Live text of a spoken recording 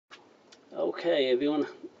Okay everyone,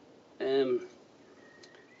 on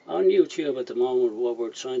YouTube at the moment what we're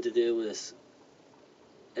trying to do is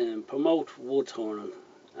promote woodturning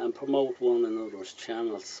and promote one another's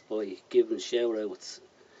channels by giving shout outs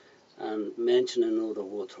and mentioning other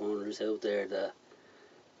woodturners out there that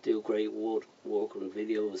do great woodworking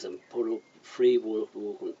videos and put up free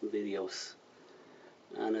woodworking videos.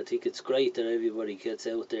 And I think it's great that everybody gets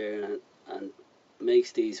out there and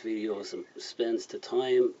makes these videos and spends the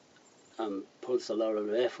time and puts a lot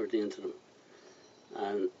of effort into them.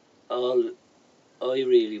 And all I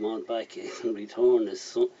really want back in return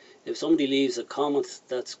is if somebody leaves a comment,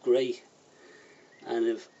 that's great. And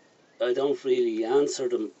if I don't really answer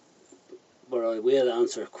them, but I will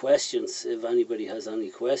answer questions if anybody has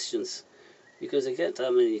any questions, because I get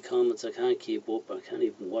that many comments I can't keep up. I can't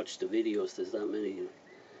even watch the videos, there's that many.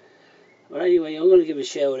 But anyway, I'm going to give a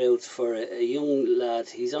shout out for a young lad.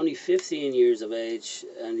 He's only 15 years of age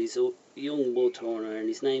and he's a young woodturner, and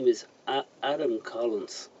his name is Adam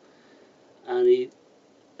Collins, and he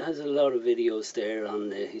has a lot of videos there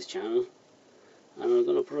on his channel, and I'm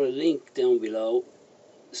going to put a link down below.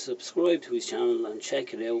 Subscribe to his channel and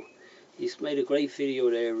check it out. He's made a great video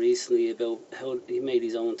there recently about how he made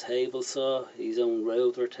his own table saw, his own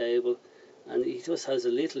router table, and he just has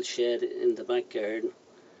a little shed in the back garden.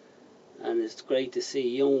 And it's great to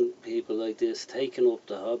see young people like this taking up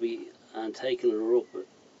the hobby and taking it up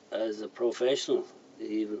as a professional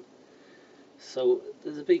even. So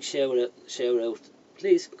there's a big shout out.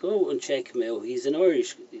 Please go and check him out. He's an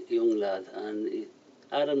Irish young lad, and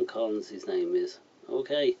Adam Collins his name is.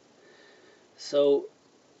 Okay, so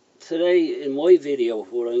today in my video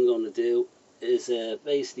what I'm going to do is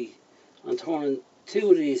basically I'm turning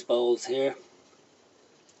two of these bowls here,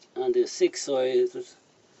 and they're 6-sided,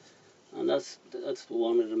 and that's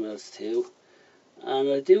one of them as two, and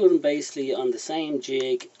I do them basically on the same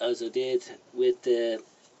jig as I did with the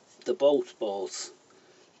boat balls.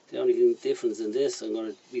 The only difference in this, I'm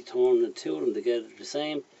going to be turning two of them together the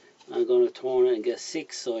same. I'm going to turn it and get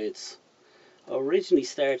 6 sides. I originally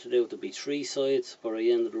started out to be 3 sides, but I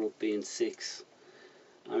ended up being 6.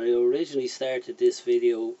 And I originally started this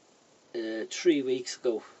video 3 weeks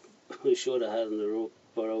ago. I should have had it up,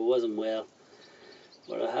 but I wasn't well.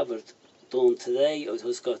 But I have it done today. I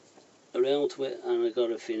just got around to it and I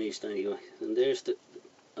got it finished anyway. And there's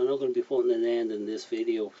I'm not going to be putting an end in this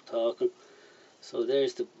video talking. So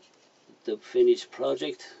there's the finished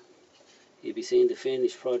project. You'll be seeing the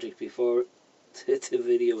finished project before the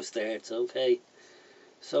video starts. Okay,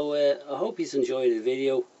 so I hope you enjoyed the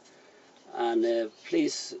video, and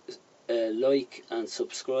please like and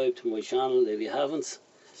subscribe to my channel if you haven't,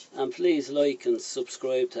 and please like and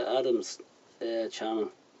subscribe to Adam's channel.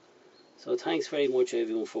 So thanks very much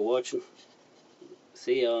everyone for watching.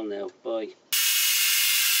 See you all now. Bye.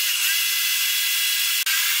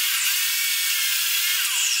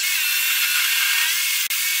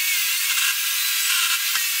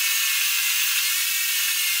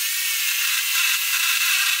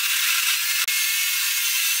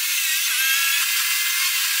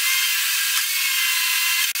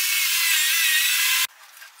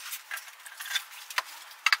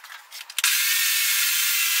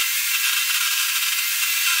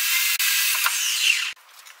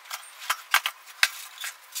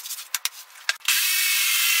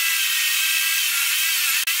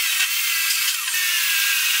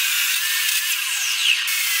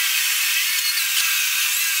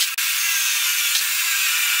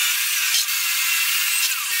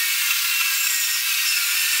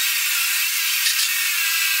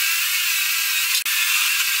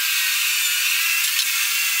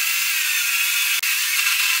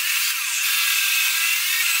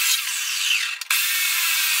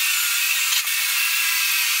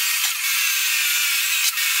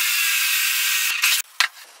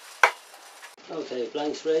 Okay,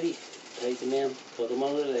 blanks ready, take them in, put them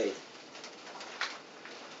on the lathe.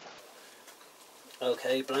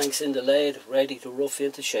 Okay, blanks in the lathe, ready to rough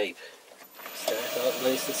into shape. Start off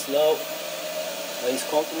nice and slow, nice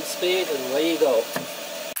comfortable speed, and away you go.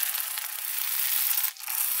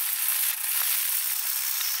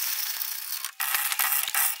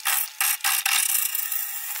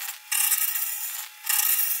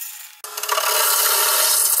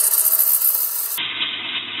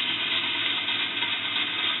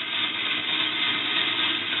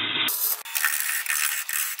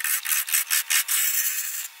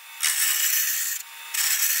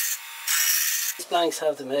 These blanks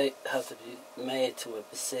have to be made to a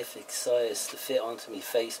specific size to fit onto my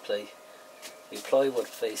faceplate, my plywood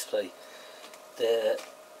faceplate. The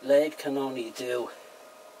lathe can only do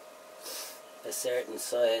a certain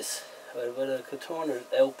size But I could turn it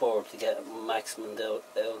outboard to get maximum out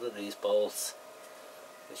of these bolts,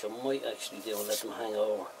 which I might actually do and let them hang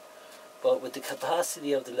over. But with the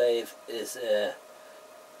capacity of the lathe is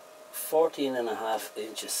 14.5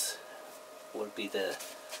 inches would be the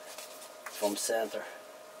from centre,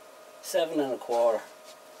 7.25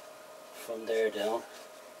 from there down,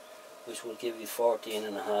 which will give you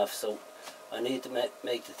 14.5. So I need to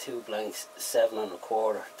make the two blanks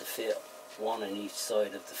 7.25 to fit one on each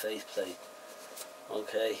side of the faceplate.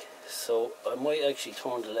 Okay, so I might actually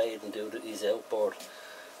turn the lathe and do these outboard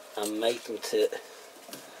and make them to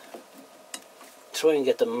try and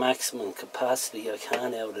get the maximum capacity I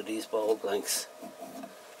can out of these ball blanks.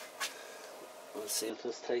 Let's see, I'll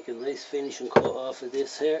just take a nice finishing cut off of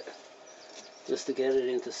this here just to get it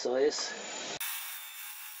into size.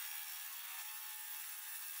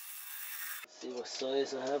 See what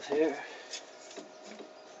size I have here.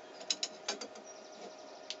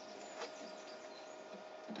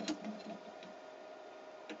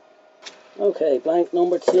 Okay, blank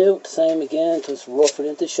number 2, same again, just rough it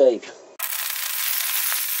into shape.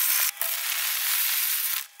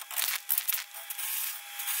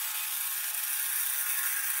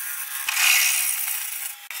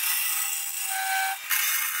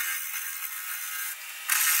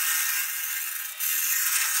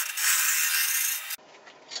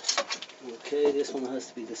 Okay, this one has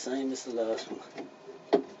to be the same as the last one.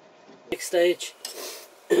 Next stage,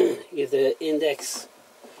 you have the index.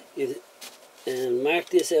 Mark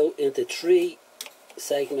this out into 3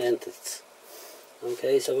 segments.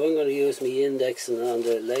 Okay, so I'm going to use my index on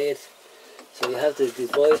the lathe. So you have to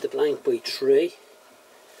divide the blank by 3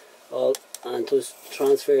 and just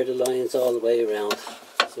transfer the lines all the way around.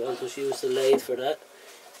 So I'll just use the lathe for that.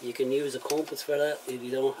 You can use a compass for that if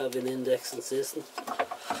you don't have an indexing system.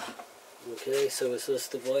 Okay, so it's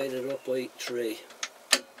just divided up by 3.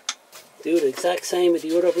 Do the exact same with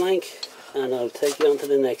the other blank and I'll take you on to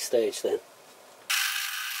the next stage then.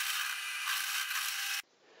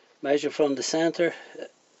 Measure from the centre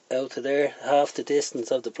out to there, half the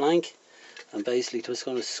distance of the blank, and basically just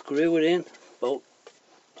going to screw it in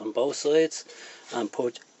on both sides and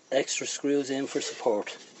put extra screws in for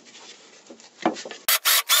support.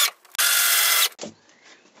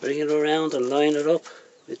 Bring it around and line it up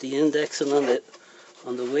with the indexing on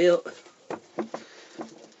the wheel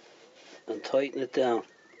and tighten it down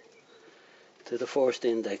to the first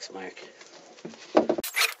index mark.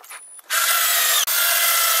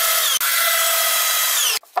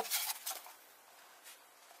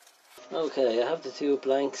 Okay, I have the 2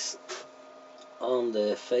 blanks on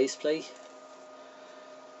the faceplate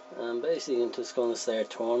and basically I'm just going to start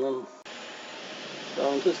turning.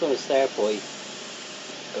 So I'm just going to start by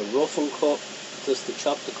a rough and cut just to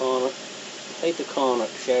chop the corner, take the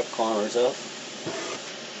sharp corners off.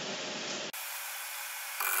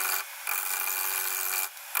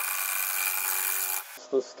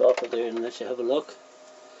 Just stop it there and let you have a look.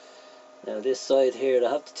 Now this side here,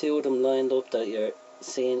 I have the 2 of them lined up that you're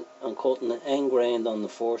seeing. I'm cutting the end grain on the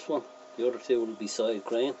first one, the other 2 will be side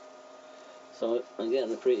grain. So I'm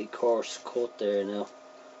getting a pretty coarse cut there now.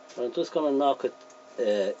 But I'm just going to knock it,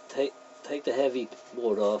 take the heavy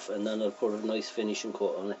wood off and then I'll put a nice finishing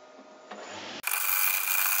cut on it.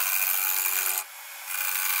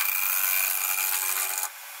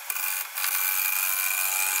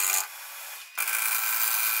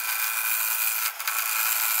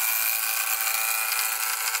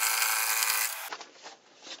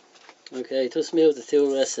 Okay, just move the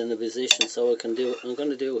tool rest in the position so I can do it. I'm going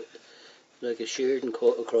to do it like a sheared and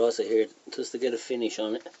cut across it here just to get a finish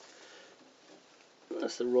on it.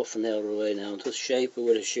 That's the roughing out of the way now. Just shape it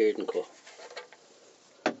with a sheared and cut.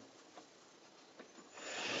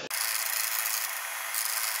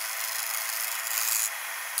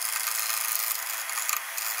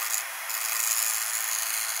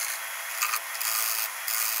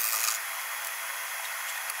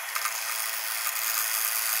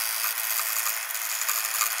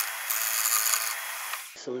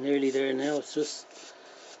 So we're nearly there now. It's just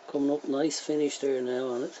coming up nice finish there now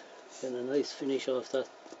on it. Getting a nice finish off that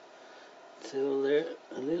tool there.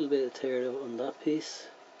 A little bit of tear out on that piece.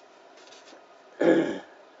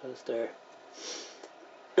 Just there.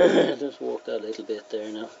 Just work that a little bit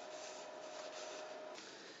there now.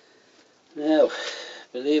 Now,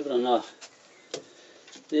 believe it or not,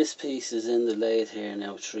 this piece is in the lathe here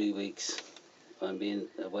now 3 weeks. I'm being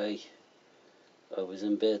away. I was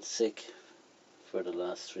in bed sick for the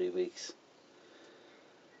last 3 weeks.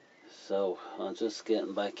 So I'm just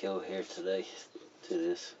getting back out here today to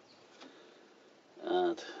this.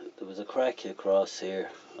 And there was a crack across here.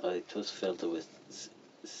 I just filled it with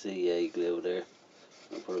CA glue there.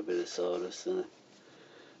 I put a bit of sawdust in it.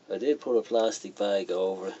 I did put a plastic bag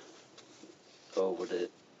over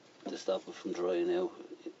it, to stop it from drying out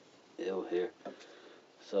here.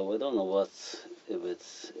 So I don't know if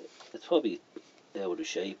it's probably out of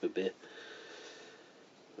shape a bit.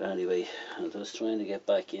 But anyway, I'm just trying to get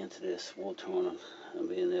back into this wood turning and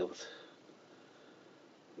being out.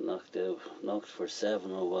 Knocked for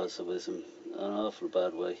 7 I was in an awful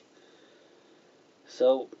bad way.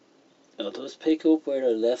 So I'll just pick up where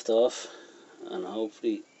I left off, and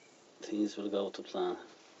hopefully things will go to plan.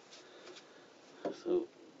 So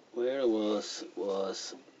where I was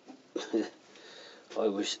I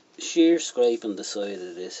was shear scraping the side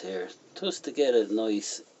of this here just to get it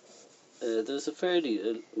nice. There's a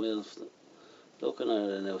fairly well, looking at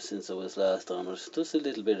it now since I was last on, there's just a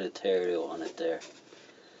little bit of tear out on it there,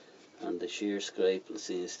 and the shear scraping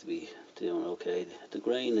seems to be doing okay. The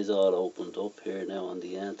grain is all opened up here now on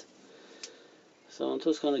the end, so I'm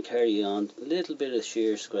just going to carry on a little bit of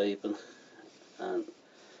shear scraping, and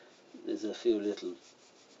there's a few little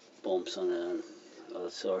bumps on it, and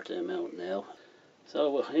I'll sort them out now.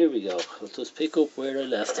 So well, here we go. I'll just pick up where I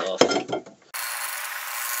left off.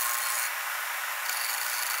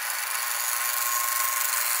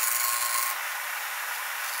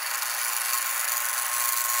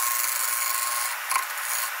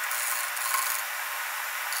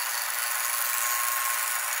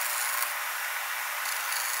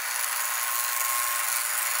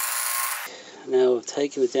 Now I've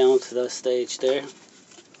taken it down to that stage there,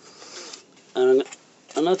 and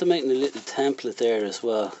I'm not making a little template there as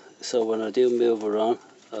well, so when I do move her on,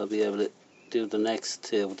 I'll be able to do the next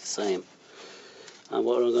two the same. And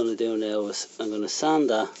what I'm going to do now is I'm going to sand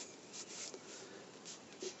that,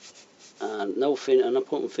 and I'm not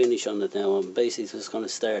putting finish on it now. I'm basically just going to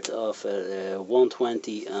start off at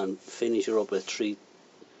 120 and finish her up at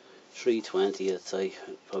 320. I'd say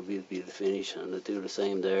probably would be the finish, and I'll do the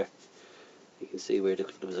same there. You can see where there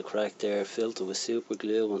was a crack there, filled it with super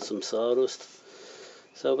glue and some sawdust.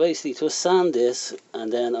 So basically just sand this,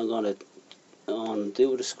 and then I'm going to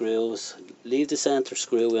do the screws, leave the center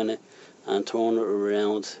screw in it, and turn it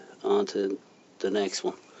around onto the next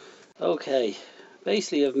one. Okay,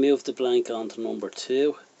 basically I've moved the blank onto number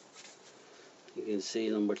 2. You can see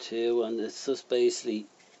number 2, and it's just basically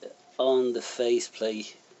on the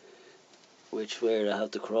faceplate, which where I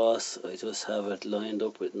have to cross, I just have it lined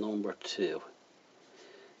up with number 2.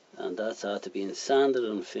 And that's after being sanded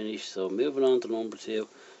and finished. So moving on to number 2,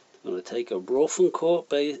 I'm going to take a roughing cut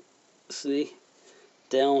basically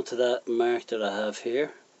down to that mark that I have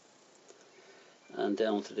here, and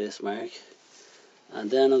down to this mark,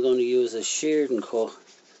 and then I'm going to use a shearing cut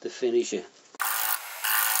to finish it.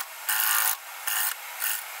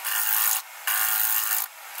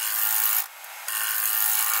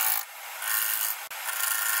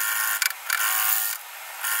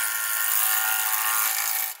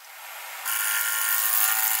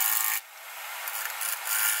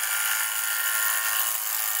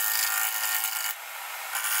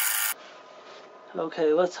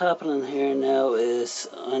 Okay, what's happening here now is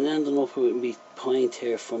I'm ending up with my point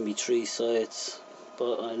here from my 3 sides,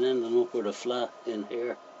 but I'm ending up with a flat in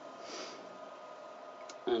here.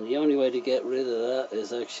 And the only way to get rid of that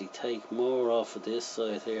is actually take more off of this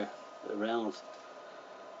side here around.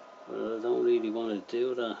 But I don't really want to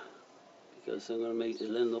do that, because I'm going to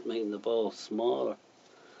it'll end up making the ball smaller.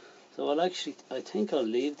 So I think I'll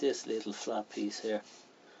leave this little flat piece here,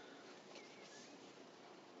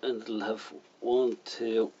 and it'll have 1,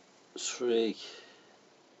 2, 3.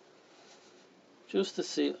 Just to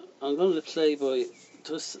see, I'm going to play by,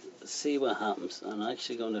 just see what happens. I'm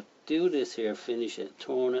actually going to do this here, finish it,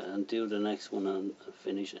 turn it, and do the next one and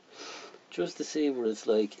finish it. Just to see what it's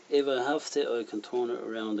like. If I have to, I can turn it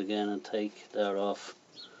around again and take that off.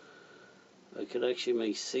 I could actually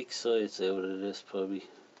make 6 sides out of this probably.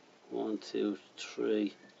 1, 2,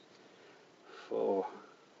 3, 4,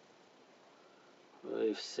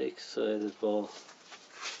 5, 6 sided ball.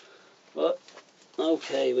 But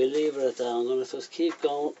okay, we'll leave it at that. I'm going to just keep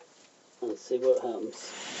going and see what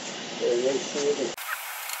happens.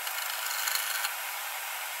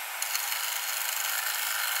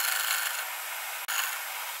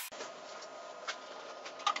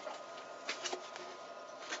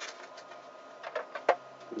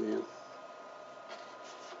 Yeah,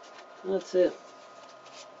 that's it.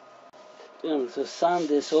 I'm going to just sand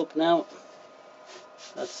this up now.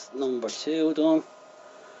 That's number 2 done,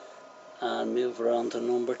 and move her on to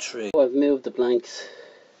number 3. I've moved the blanks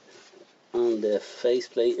on the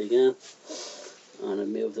faceplate again, and I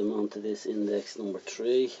moved them onto this index number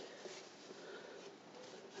 3,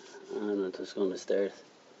 and I'm just going to start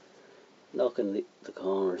knocking the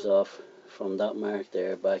corners off from that mark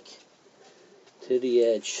there back to the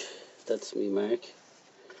edge. That's me mark,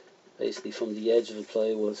 basically from the edge of the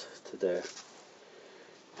plywood to there.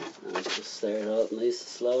 And just start out nice and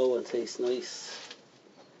slow and takes nice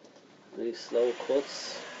slow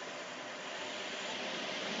cuts,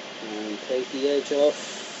 and take the edge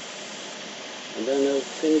off, and then I'll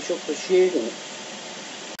finish up with shearing it.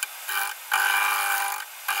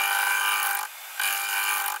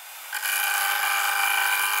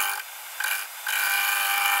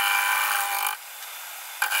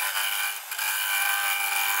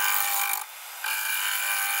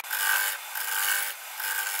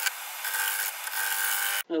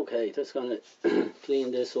 Okay, just going to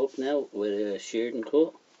clean this up now with a shearing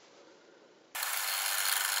cut.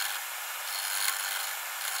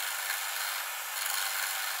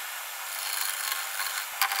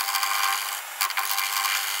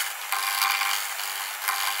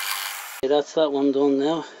 Okay, that's that one done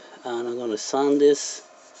now, and I'm going to sand this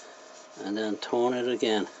and then turn it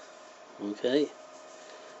again. Okay,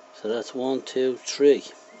 so that's 1, 2, 3.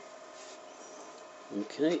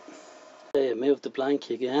 Okay. Okay, move the blank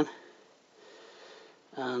again,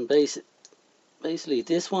 and basically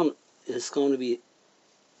this one is going to be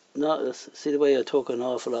not, see the way I took an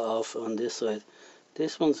awful lot off on this side.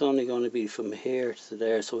 This one's only going to be from here to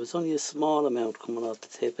there, so it's only a small amount coming off the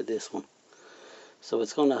tip of this one. So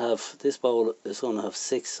it's going to have, this bowl is going to have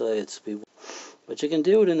 6 sides, but you can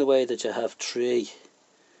do it in the way that you have 3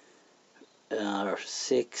 or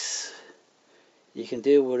 6. You can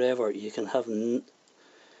do whatever. You can have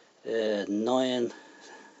 9,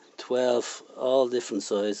 12, all different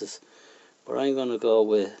sizes, but I'm going to go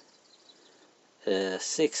with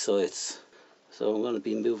 6 sides. So I'm going to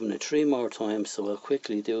be moving it 3 more times, so I'll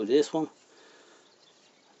quickly do this one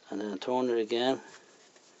and then turn it again,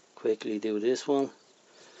 quickly do this one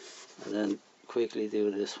and then quickly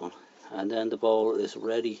do this one, and then the bowl is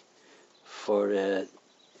ready for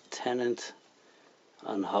tenant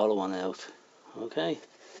and hollowing out. Okay.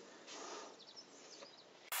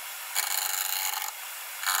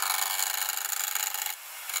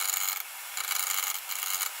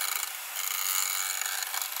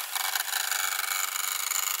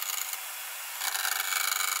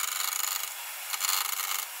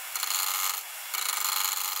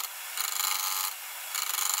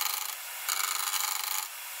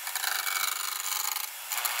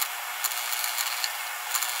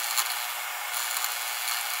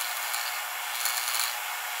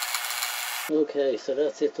 Okay, so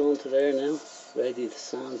that's it done to there now, ready to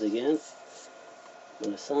sand again. I'm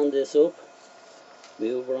going to sand this up,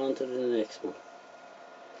 move on to the next one.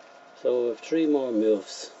 So we have 3 more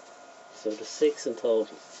moves, so there's 6 in total.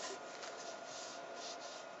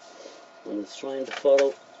 And it's trying to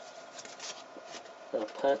follow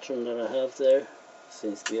that pattern that I have there,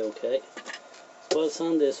 seems to be okay. So I'll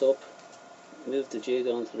sand this up, move the jig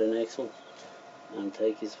on to the next one and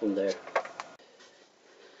take it from there.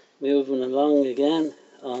 Moving along again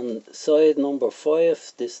on side number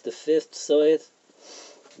 5, this is the 5th side.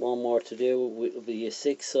 One more to do, will be a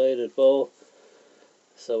 6-sided bowl.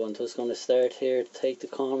 So I'm just going to start here, take the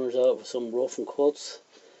corners out with some roughing cuts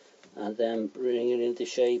and then bring it into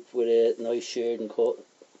shape with a nice shearing cut.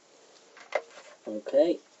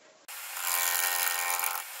 Okay.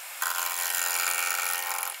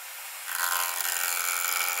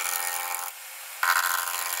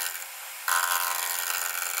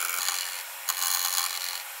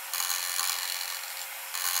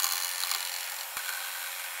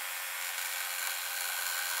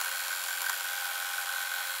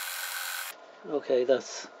 Okay,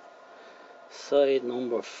 that's side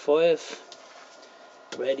number 5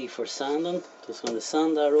 ready for sanding. Just going to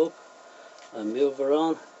sand that up and move her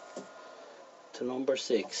on to number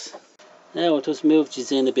 6. Now I'll just move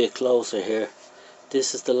these in a bit closer here.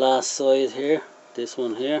 This is the last side here, this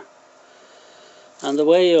one here. And the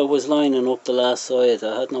way I was lining up the last side,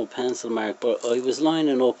 I had no pencil mark, but I was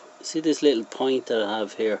lining up, see this little point that I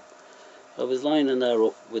have here? I was lining that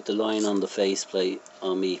up with the line on the faceplate,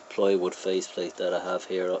 on me plywood faceplate that I have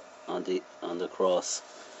here on the cross,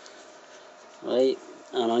 right?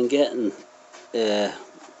 And I'm getting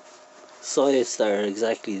sides that are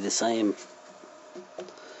exactly the same.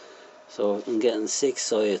 So I'm getting 6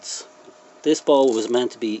 sides. This bowl was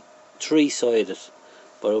meant to be 3-sided,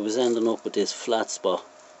 but I was ending up with this flat spot.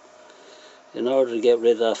 In order to get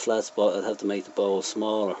rid of that flat spot, I'd have to make the bowl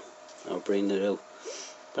smaller or bring it out.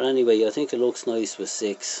 But anyway, I think it looks nice with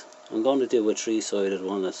 6. I'm going to do a 3-sided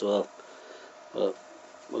one as well, but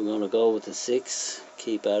I'm going to go with the 6,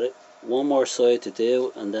 keep at it. One more side to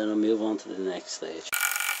do and then I'll move on to the next stage.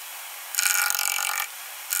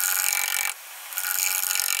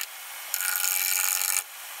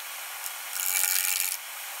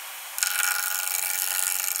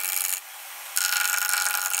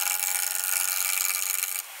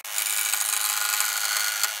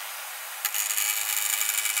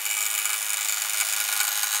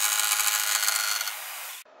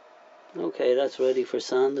 Okay, that's ready for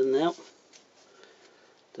sanding now.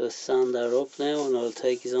 Just sand that up now and I'll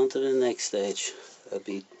take you on to the next stage. I'll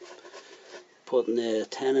be putting a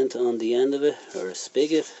tenant on the end of it, or a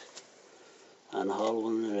spigot, and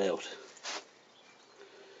hollowing it out.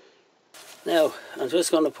 Now I'm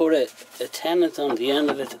just going to put a tenant on the end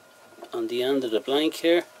of it, on the end of the blank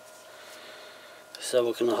here, so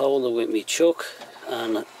we can hold it with me chuck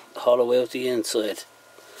and hollow out the inside.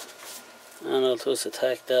 And I'll just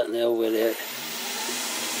attack that now with a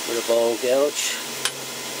ball gouge.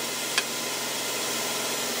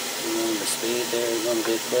 And the speed there is going a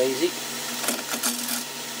bit crazy.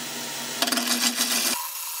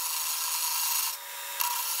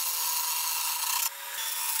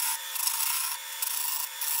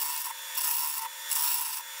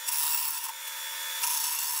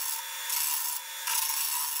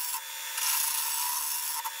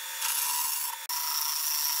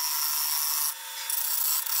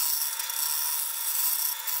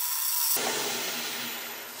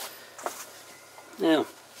 Now,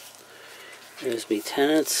 here's my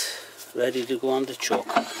tenants ready to go on the chuck.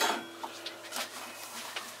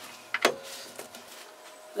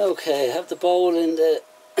 Okay, I have the bowl in the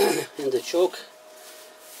in the chuck,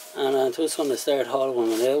 and I'm just going to start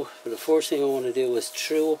hollowing it out. But the first thing I want to do is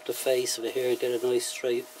true up the face of it here, get a nice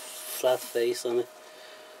straight flat face on it,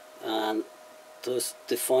 and just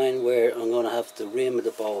define where I'm going to have the rim of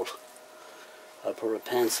the bowl. I'll put a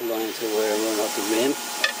pencil line to where I'm going to have the rim.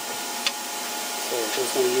 So I'm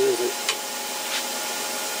just going to use a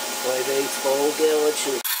 5/8 bowl gouge.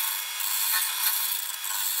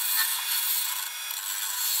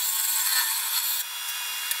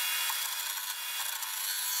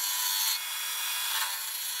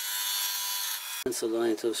 Pencil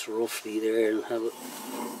line just roughly there and have it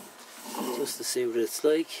just to see what it's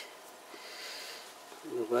like.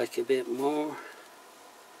 Go back a bit more.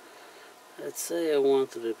 Let's say I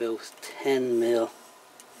wanted about 10 mil.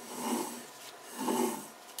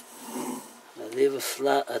 I'll leave it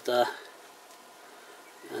flat at that,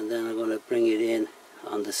 and then I'm going to bring it in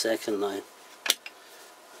on the second line.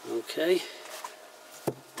 Okay,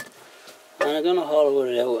 and I'm going to hollow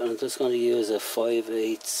it out, and I'm just going to use a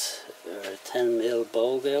 5/8 or 10 mil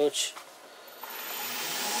bowl gouge,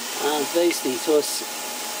 and basically just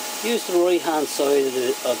use the right hand side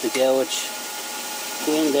of the gouge,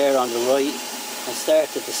 go in there on the right and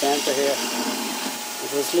start at the centre here, and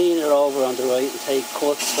just lean it over on the right and take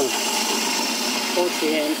cuts from push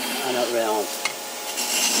in and out round.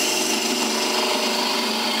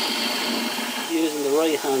 Using the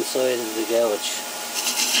right hand side of the gouge.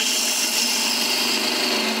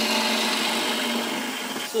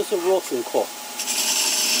 It's just a rough and cut.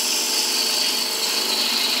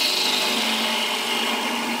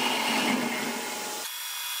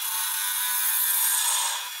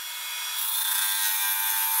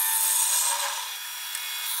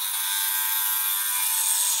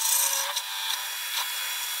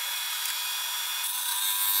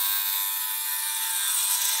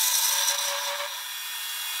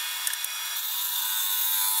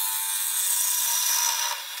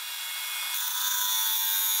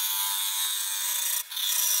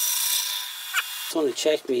 I just want to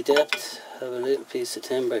check my depth. I have a little piece of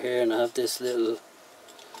timber here, and I have this little,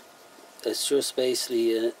 it's just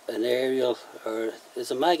basically an aerial, or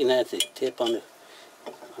it's a magnetic tip on it,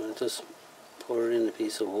 and I just put it in a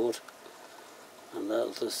piece of wood, and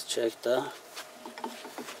that'll just check that.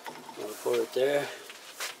 I'll put it there.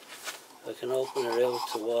 I can open it out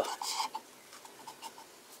to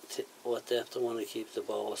what depth I want to keep the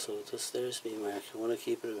bowl, so just there's my mark. I want to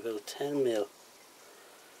keep it about 10 mil.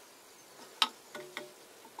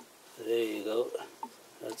 There you go.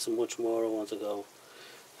 That's how much more I want to go.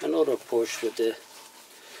 Another push with the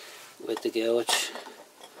gouge.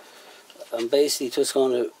 I'm basically just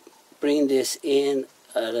going to bring this in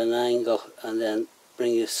at an angle and then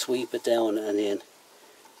sweep it down and in.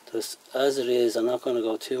 Just as it is, I'm not going to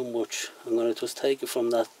go too much. I'm going to just take it from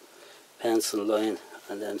that pencil line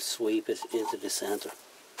and then sweep it into the centre.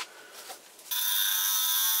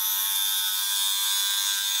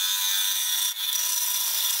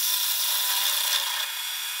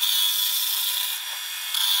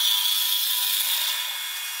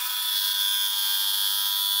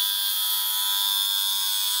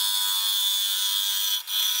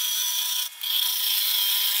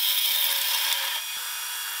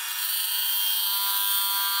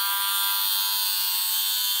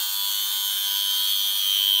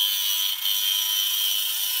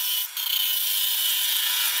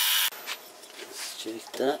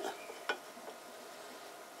 Check that.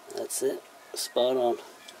 That's it. Spot on.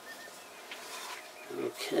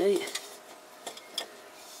 Okay.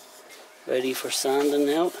 ready for sanding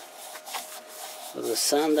now. I'll just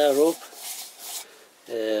sand that up,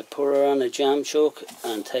 put her on a jam chuck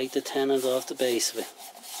and take the tenant off the base of it.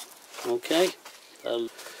 Okay, I'll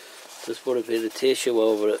just put a bit of tissue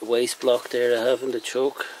over the waste block there I have in the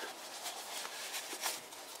chuck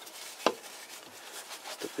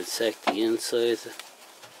to protect the inside.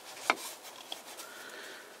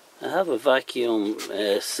 I have a vacuum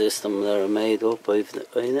system that I made up.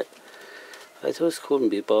 I just couldn't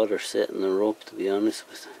be bothered setting her up, to be honest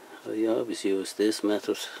with you. I always use this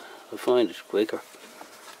method. I find it quicker.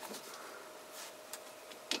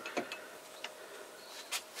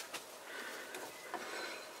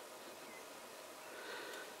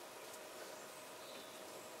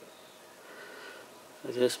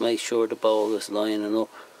 I just make sure the bowl is lining up.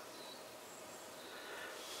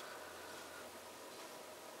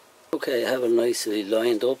 Okay, I have it nicely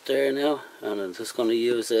lined up there now, and I'm just going to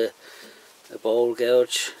use a bowl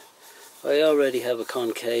gouge. I already have a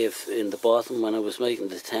concave in the bottom when I was making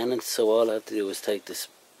the tenant, so all I have to do is take the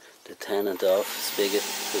tenant off the spigot,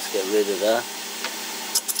 just get rid of that.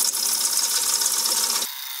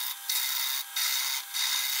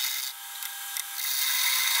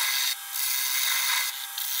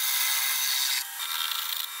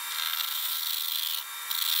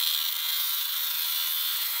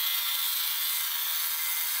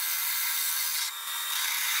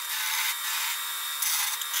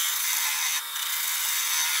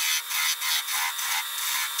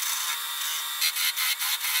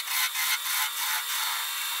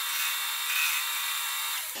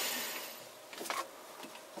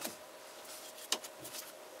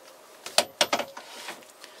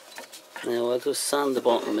 Now I'll just sand the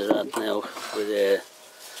bottom of that now with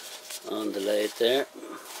on the lathe there,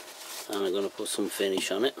 and I'm going to put some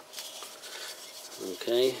finish on it.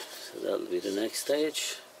 Okay, so that'll be the next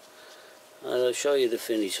stage, and I'll show you the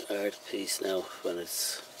finished art piece now when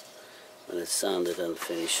it's sanded and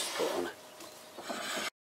finished put on it.